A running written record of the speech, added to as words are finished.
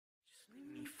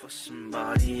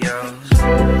Somebody else.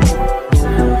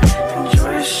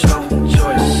 Enjoy yourself,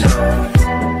 enjoy yourself.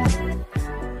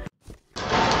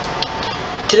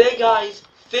 Today guys,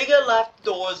 Figure left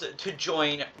doors to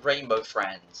join Rainbow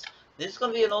Friends. This is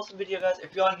gonna be an awesome video guys.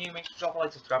 If you are new, make sure to drop a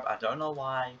like, subscribe. I don't know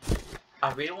why.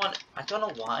 I don't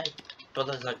know why, but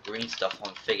there's like green stuff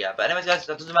on Figure. But anyways guys,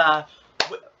 that doesn't matter.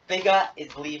 Figure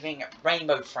is leaving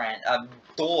Rainbow Friends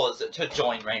doors to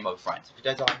join Rainbow Friends. If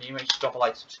you guys are new, make sure to drop a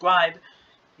like, subscribe.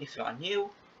 If you are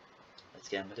new, let's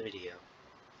get into the video.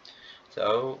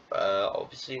 So,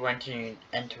 obviously we're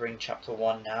entering chapter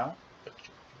 1 now,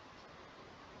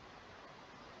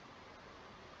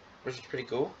 which is pretty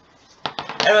cool.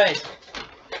 Anyways,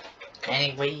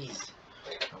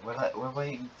 we're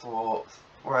waiting for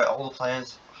all the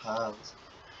players have.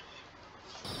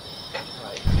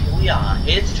 Right, here we are.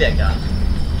 Here's Figure.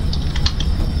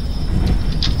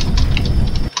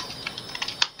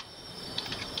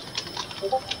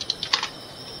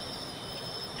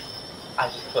 I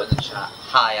just put in the chat,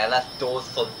 hi, I left doors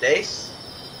for this.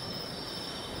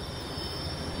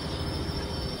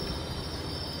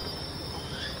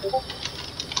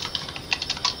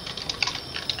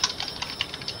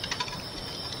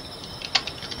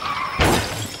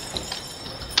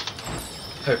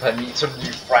 Hope I meet some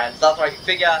new friends. That's right,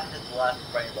 Figure has left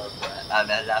Rainbow Friends and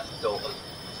then left doors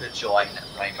to join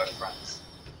Rainbow Friends.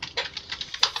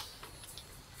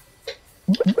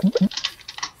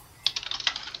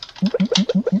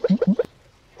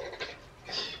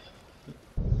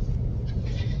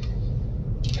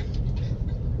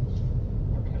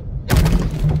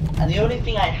 And the only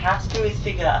thing I have to do with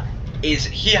Figure is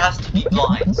he has to be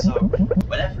blind, so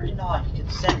whenever he can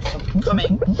sense something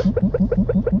coming.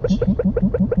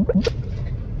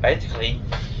 Basically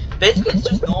it's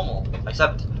just normal,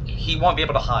 except he won't be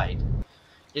able to hide.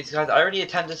 Yes guys, I already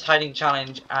attempted this hiding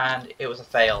challenge and it was a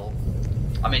fail.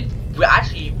 I mean,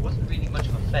 it wasn't really much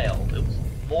of a fail, it was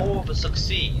more of a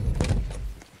succeed.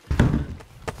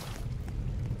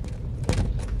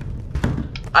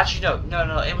 Actually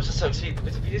no, it was a succeed,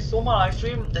 because if you saw my live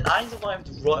stream, then I survived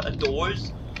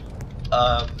doors,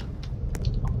 no,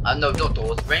 not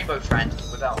doors, Rainbow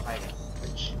Friends without hiding,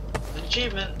 which is an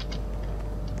achievement.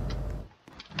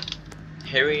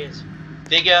 Here he is.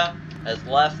 Figure has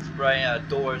left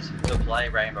doors to play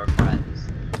Rainbow Friends.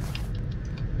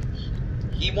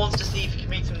 He wants to see if he can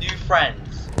meet some new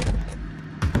friends.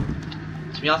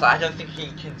 To be honest, I don't think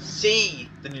he can see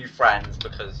the new friends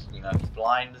because, you know, he's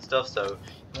blind and stuff, so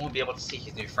he won't be able to see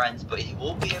his new friends, but he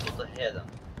will be able to hear them,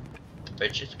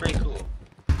 which is pretty cool.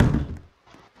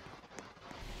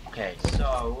 Okay,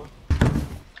 so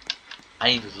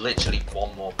I need literally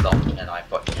one more block and I've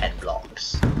got 10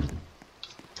 blocks.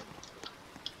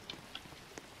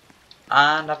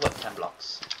 And I've got 10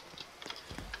 blocks.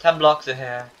 10 blocks are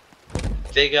here.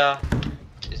 Figure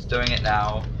is doing it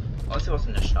now. Let's see what's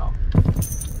in the shop.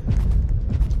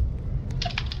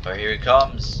 Oh, here he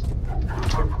comes.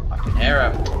 I can hear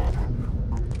him.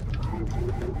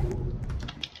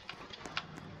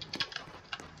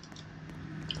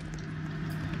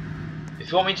 If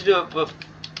you want me to do it with...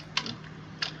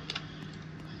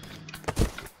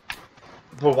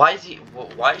 But why is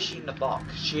she in the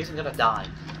box? She isn't gonna die.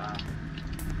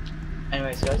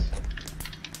 Anyways guys.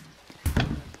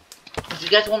 If you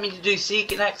guys want me to do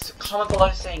Seek next, comment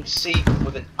below saying Seek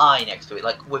with an I next to it,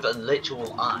 like with a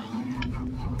literal I.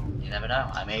 You never know,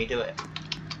 I may do it.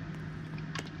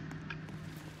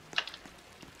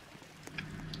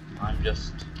 I'm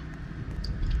just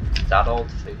that old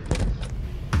Figure.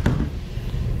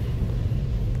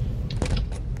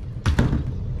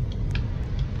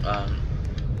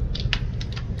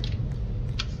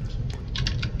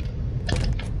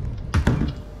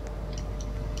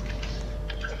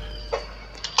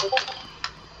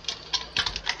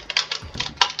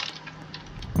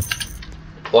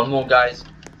 One more guys.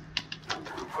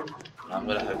 I'm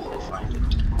gonna hopefully find it.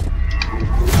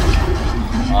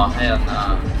 Oh hell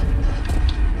no.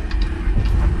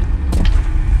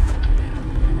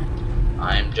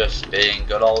 I'm just being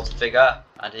good old Figure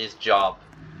and his job.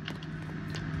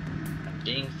 And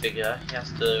being Figure, he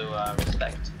has to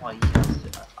respect why he has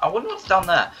to. I wonder what's down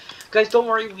there. Guys, don't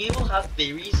worry, we will have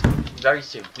theories very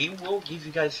soon. We will give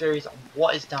you guys theories on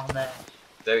what is down there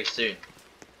very soon.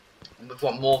 And we've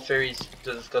got more theories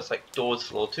to discuss, like doors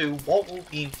floor 2. What will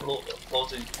be in floor 2?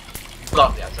 We've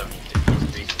got to have so many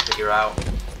theories to figure out.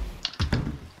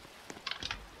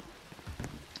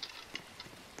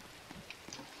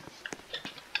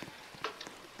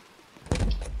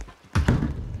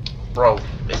 Bro,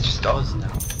 it's just us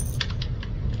now.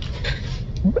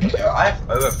 I have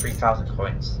over 3,000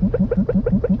 coins.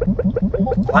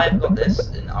 I have got this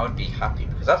in I would be happy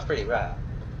because that's pretty rare.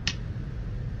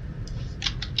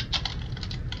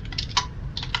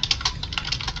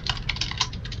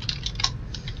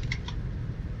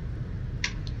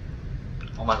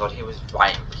 Oh my god, he was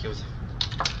right. He was.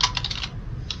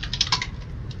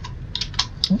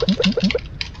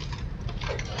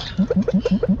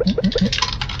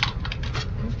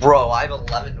 Bro, I have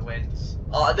 11 wins.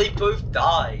 Oh, they both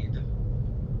died.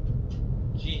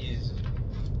 Jeez.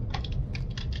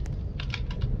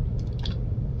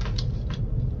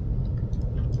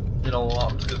 You know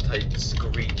what? I'm just gonna type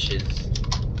Screech's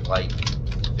like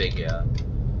figure.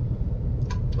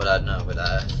 But I know,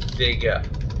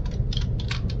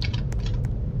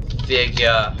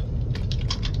 figure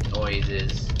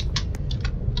noises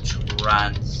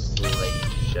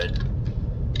translation.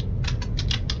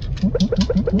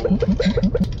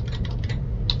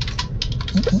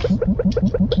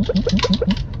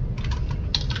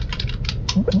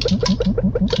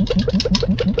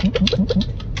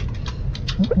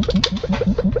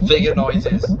 Figure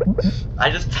noises. I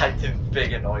just typed in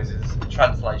figure noises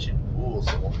translation.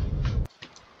 Awesome.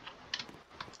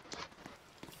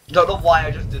 Don't know why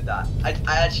I just did that. I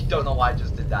actually don't know why I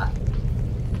just did that.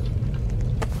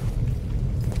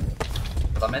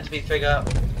 But I'm meant to be figure.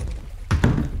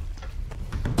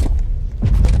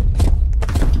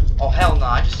 Oh hell no!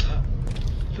 I just.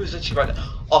 He was literally right there.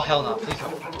 Oh hell no! Please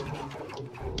don't.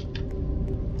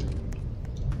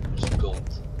 Just gold.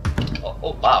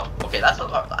 Oh wow. Okay, that's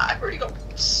not. I've already got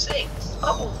 6.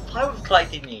 Oh, I was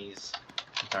collecting these. Is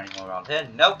there any more around here?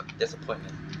 Nope.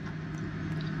 Disappointment.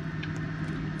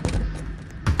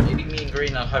 Maybe me and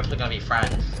Green are hopefully gonna be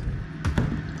friends.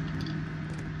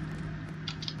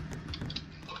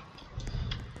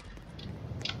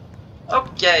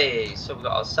 Okay, so we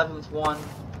got our 7th one.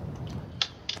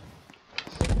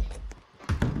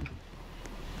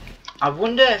 I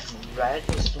wonder if red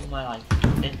was somewhere like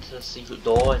into the secret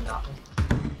door in that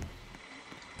one.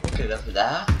 Okay, that's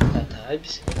there. 10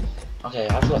 times. Okay,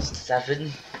 I've got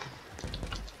 7.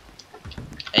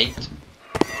 8.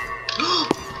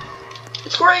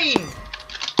 It's green!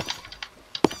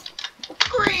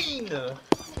 Green!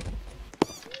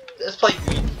 Let's play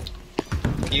green.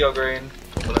 You go green.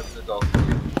 We'll open the door for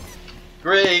you.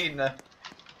 Green!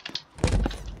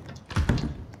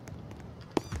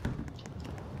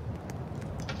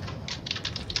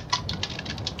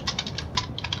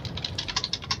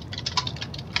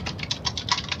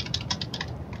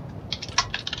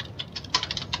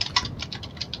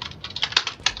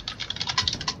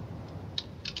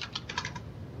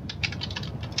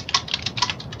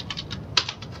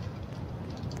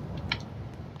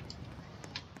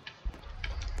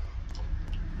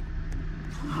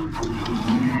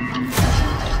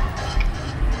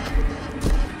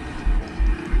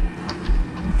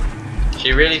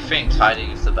 She really thinks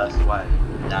hiding is the best way.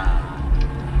 Nah.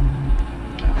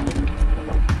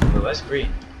 But where's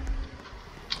green?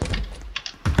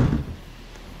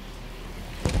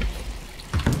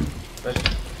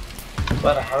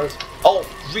 Where the hell is... Oh!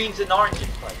 Green's and orange in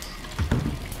place.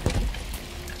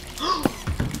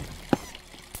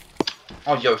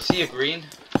 Oh yo, see a green?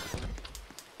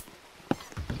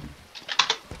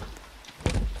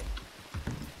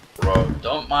 Bro,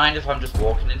 don't mind if I'm just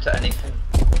walking into anything.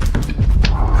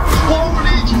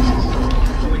 Holy Jesus!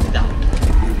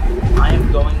 I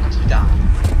am going to die.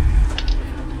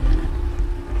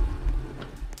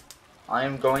 I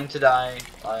am going to die.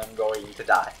 I am going to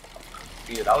die.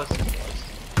 Dude, that was close.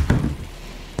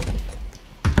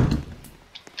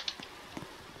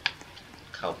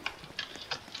 Cool.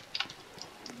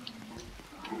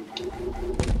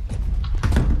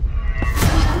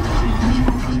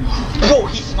 Bro,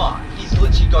 he's smart. He's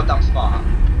literally goddamn smart.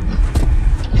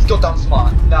 He's goddamn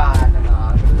smart. Nah, I'm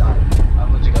gonna die.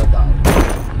 I'm literally gonna die.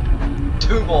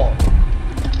 2 more.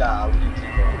 Nah, we need 2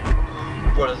 more.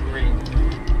 Bro, that's green.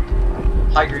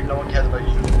 Hi green, no one cares about you.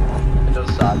 I'm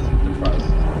just sad,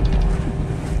 depressed.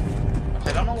 I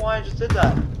don't know why I just did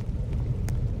that.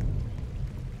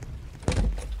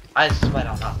 I swear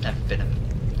that's never been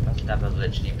that's never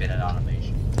literally been an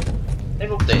animation. They've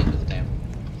updated this game.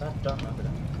 I don't remember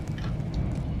that.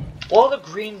 All the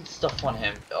green stuff on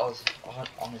him was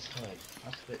on his hood.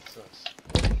 That's a bit sus.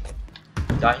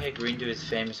 Did I hear Green do his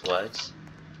famous words?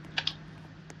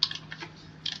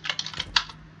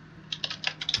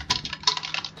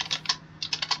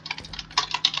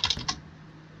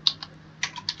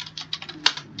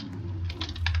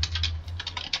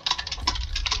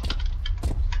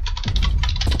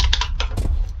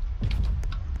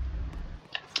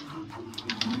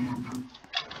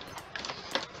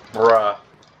 Bruh.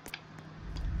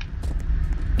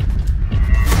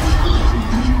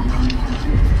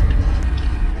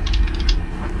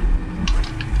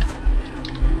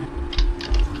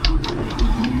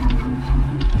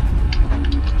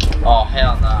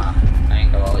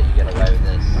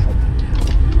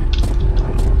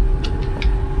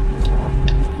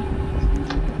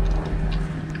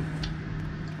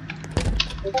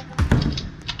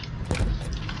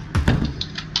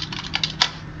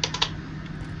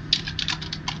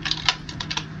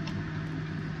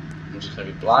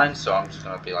 blind, so I'm just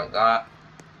gonna be like that.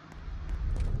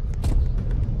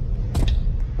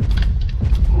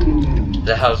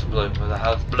 The hell's blue? Where the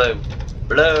hell's blue?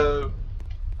 Blue!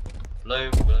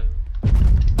 Blue, blue.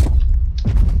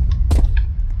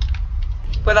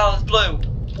 Where the hell's blue?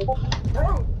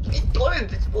 Bro, it's blue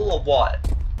invisible or what?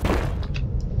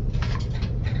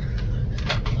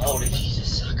 Holy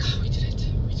Jesus, we did it.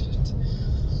 We did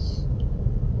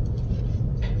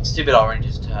it. Stupid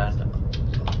orange's turn.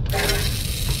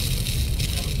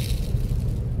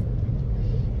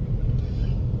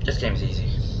 This game's easy.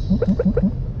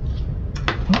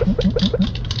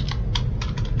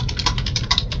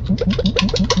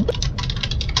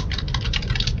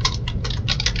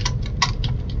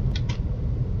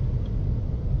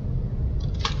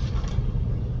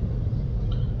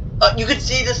 You can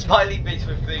see the smiley face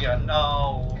with figure.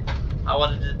 No, I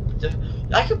wanted to.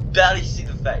 I could barely see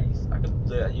the face.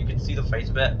 You can see the face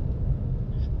a bit,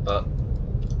 but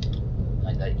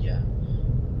like that, yeah.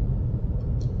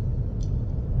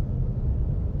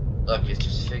 Look, it's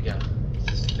just figure. It's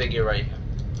just figure right here.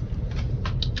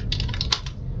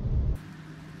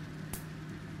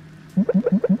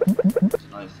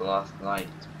 Tonight's the last night.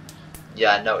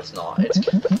 Yeah, no, it's not. It's.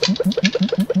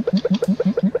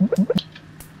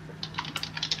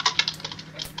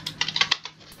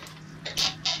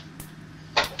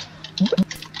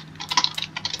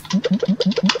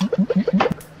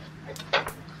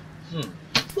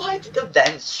 Why did the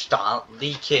vents start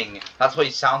leaking? That's what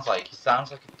he sounds like. He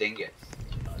sounds like a dingus.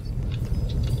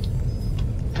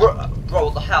 Bro,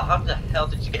 what the hell? How the hell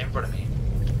did you get in front of me?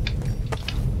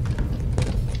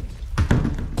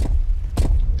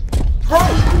 Bro!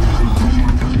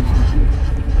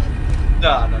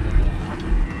 No.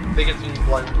 Biggest thing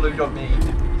like blue got me.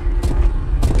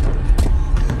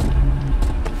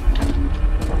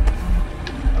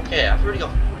 Okay, I've already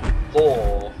got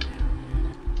 4.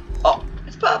 Oh,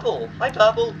 it's purple! Hi,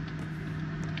 purple!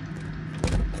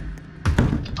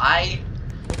 I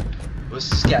was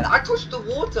scared. I touched the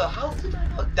water! How did I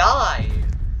not die?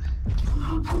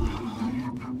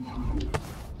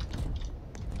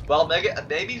 Well,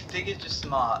 maybe Figure's just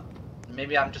smart.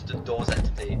 Maybe I'm just a doors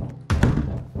entity.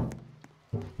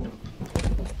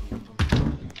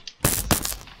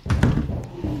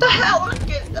 The hell?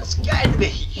 That scared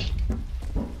me!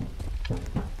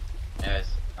 Yes,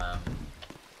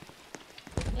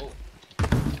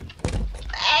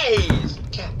 Hey!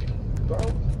 Bro.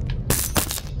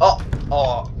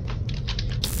 Oh.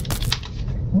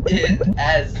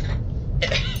 As.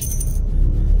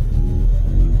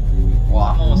 Well,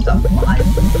 I'm almost at 5.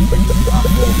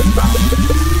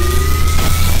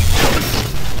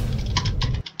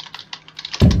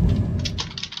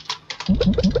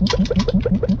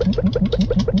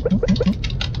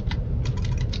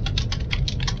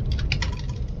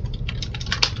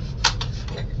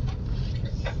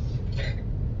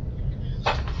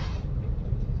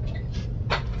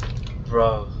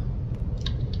 Bro.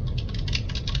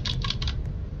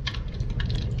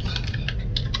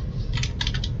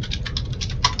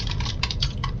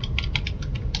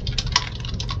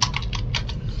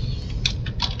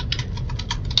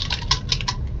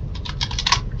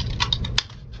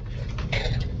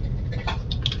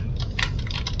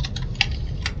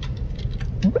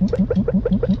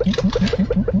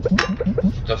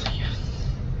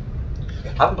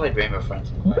 I haven't played Rainbow Friends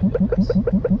in a while.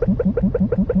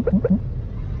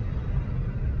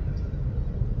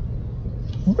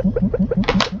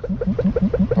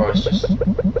 Or it's just.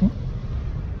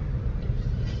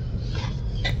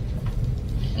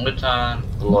 I'm gonna turn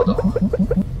blood on.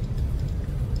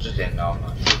 Just didn't know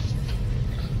much.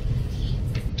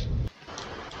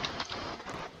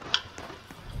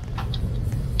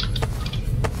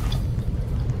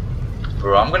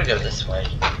 Bro, I'm gonna go this way.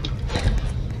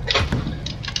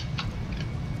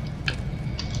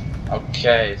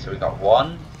 Okay, so we got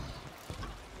 1.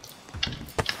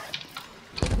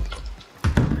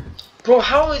 Bro,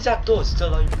 how is that door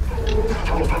still open?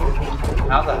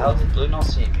 How the hell did Blue not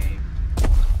see me?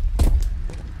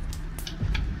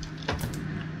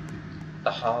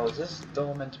 The hell is this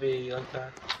door meant to be like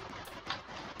that?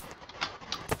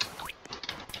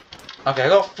 Okay, I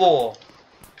got 4.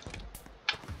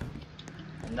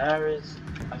 And there is.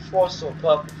 I thought I saw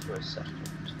purple for a second.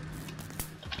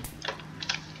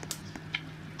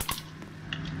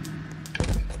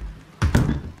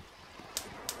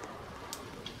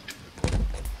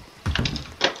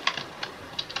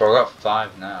 Bro, I got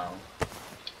 5 now.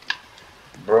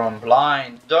 Bro, I'm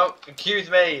blind. Don't accuse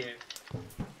me.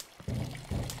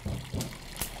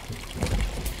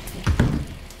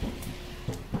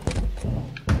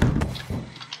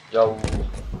 Yo.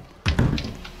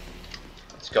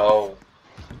 Let's go.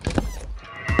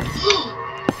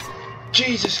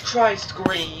 Jesus Christ,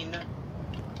 green.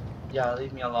 Yeah,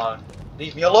 leave me alone.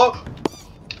 Leave me alone.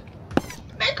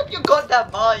 Make up your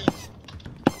goddamn mind.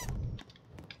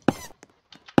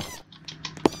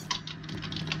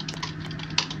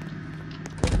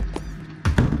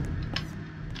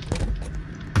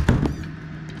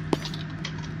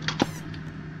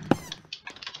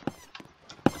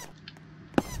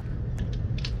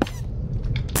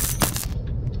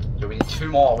 Yo, we need two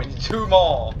more. We need two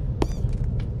more.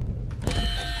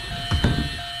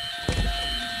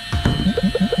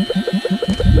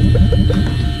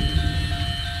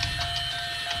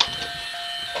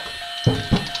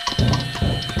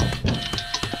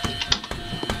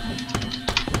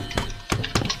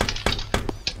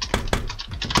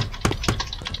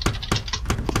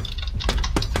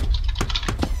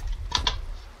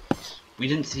 We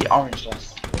didn't see orange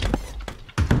last.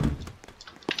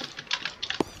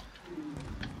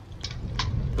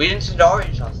 We didn't see the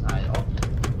orange last night. Oh.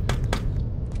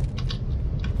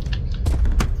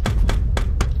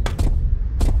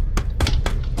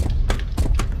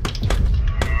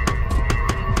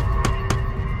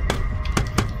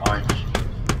 Orange.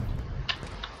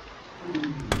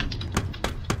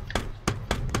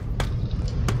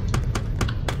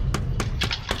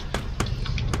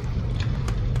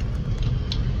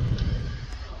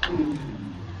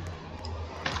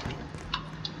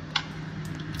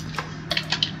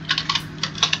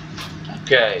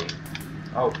 Okay.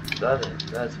 Oh,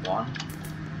 that's one.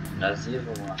 That's the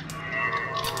other one.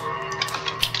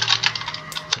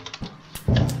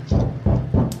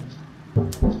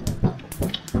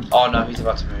 Oh no, he's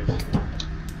about to move.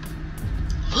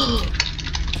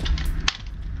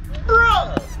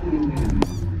 Bruh!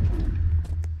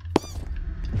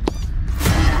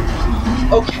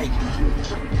 Okay,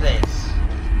 check this.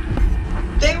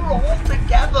 They were all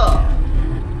together!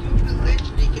 You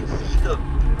literally can see them.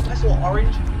 I saw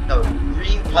orange, no,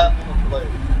 green, purple, and blue.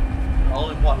 All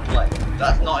in one place.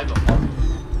 That's not even possible.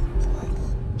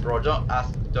 Bro, don't.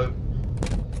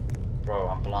 Bro,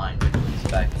 I'm blind with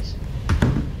respect.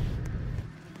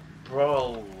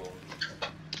 Bro.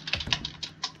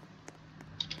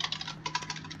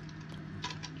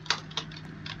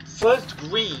 First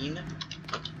green,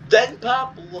 then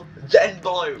purple, then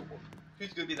blue.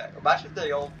 Who's gonna be that? Imagine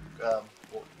they all,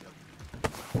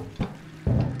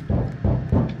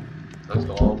 let's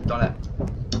go, we've done it.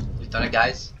 We've done it,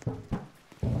 guys.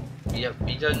 We have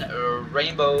beaten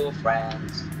Rainbow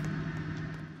Friends.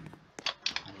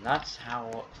 And that's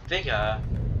how Figure.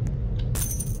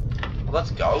 Well,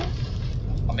 let's go.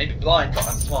 I may be blind, but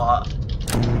I'm smart.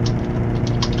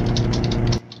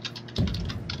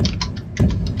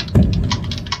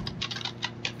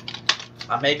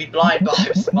 I may be blind, but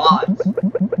I'm smart.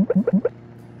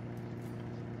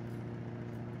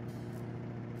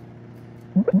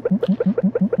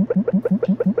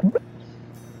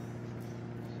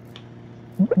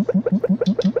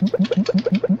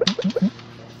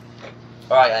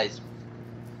 Alright guys,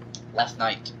 last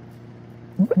night.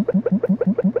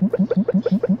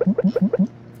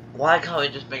 Why can't we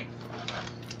just make...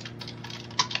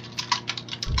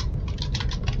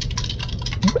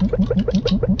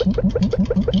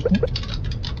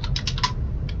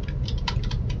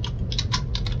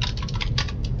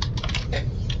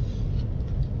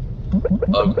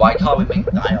 Oh, why can't we make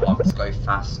dialogues go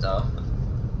faster?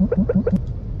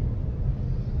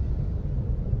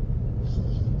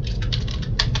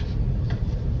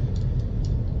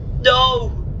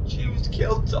 No! Choose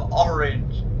kill to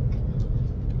orange.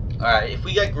 Alright, if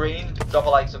we get green, drop a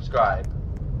like, subscribe.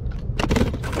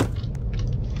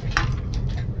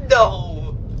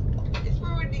 No! It's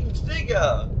ruining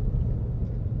Figure!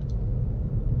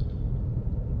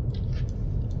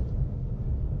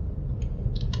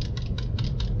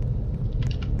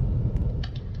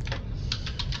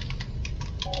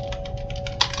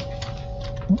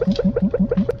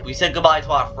 We said goodbye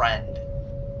to our friend.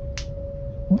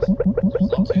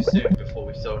 Not too soon before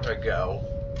we saw her go.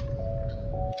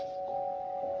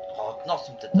 Oh, not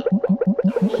something to...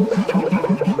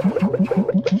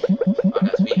 I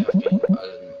guess we have been...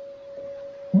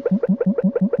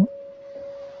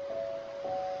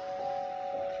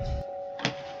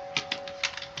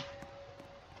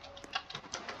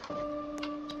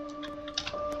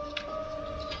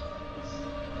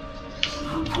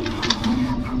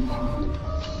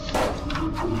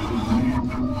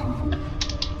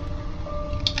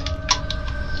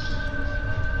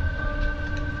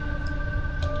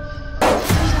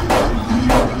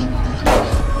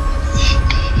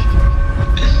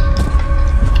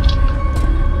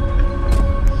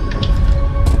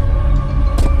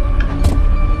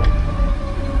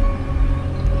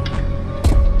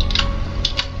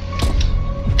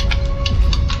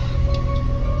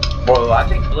 blue. I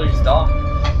think blue's dumb.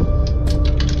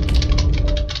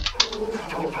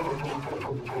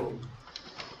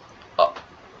 Oh.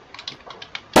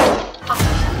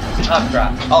 Oh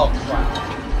crap. Oh crap.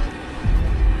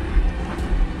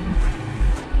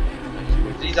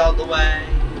 Move these out of the way.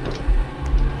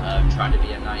 I'm trying to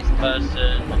be a nice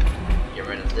person. Get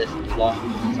rid of this block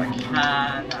as I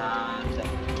can. And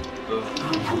boom.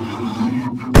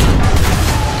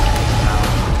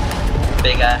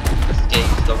 Bigger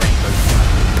escapes the rainbow.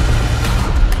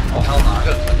 Oh hell no, I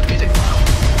gotta turn the music down.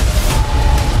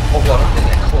 Oh god, I'm gonna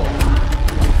get caught.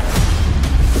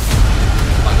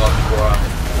 Oh my god,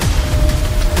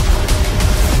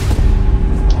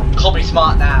 bro. Call me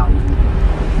smart now.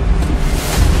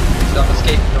 I'm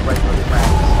escaping the rainbow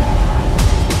friends.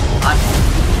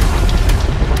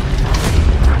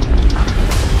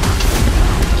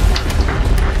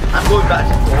 I'm going back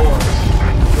to doors.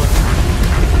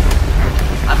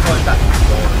 I'm going back to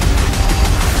doors.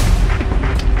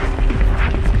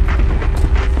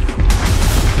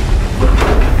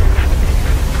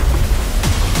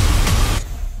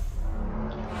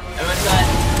 And with that,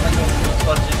 thank you for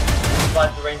watching.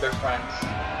 Survive the rainbow friends.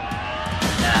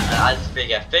 Yeah, as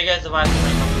Figure. Figure survived the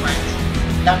rainbow friends.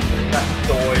 Now he's going back to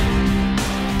doors.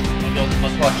 Thank you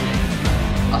for watching.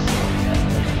 I'll see you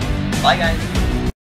later. Bye guys.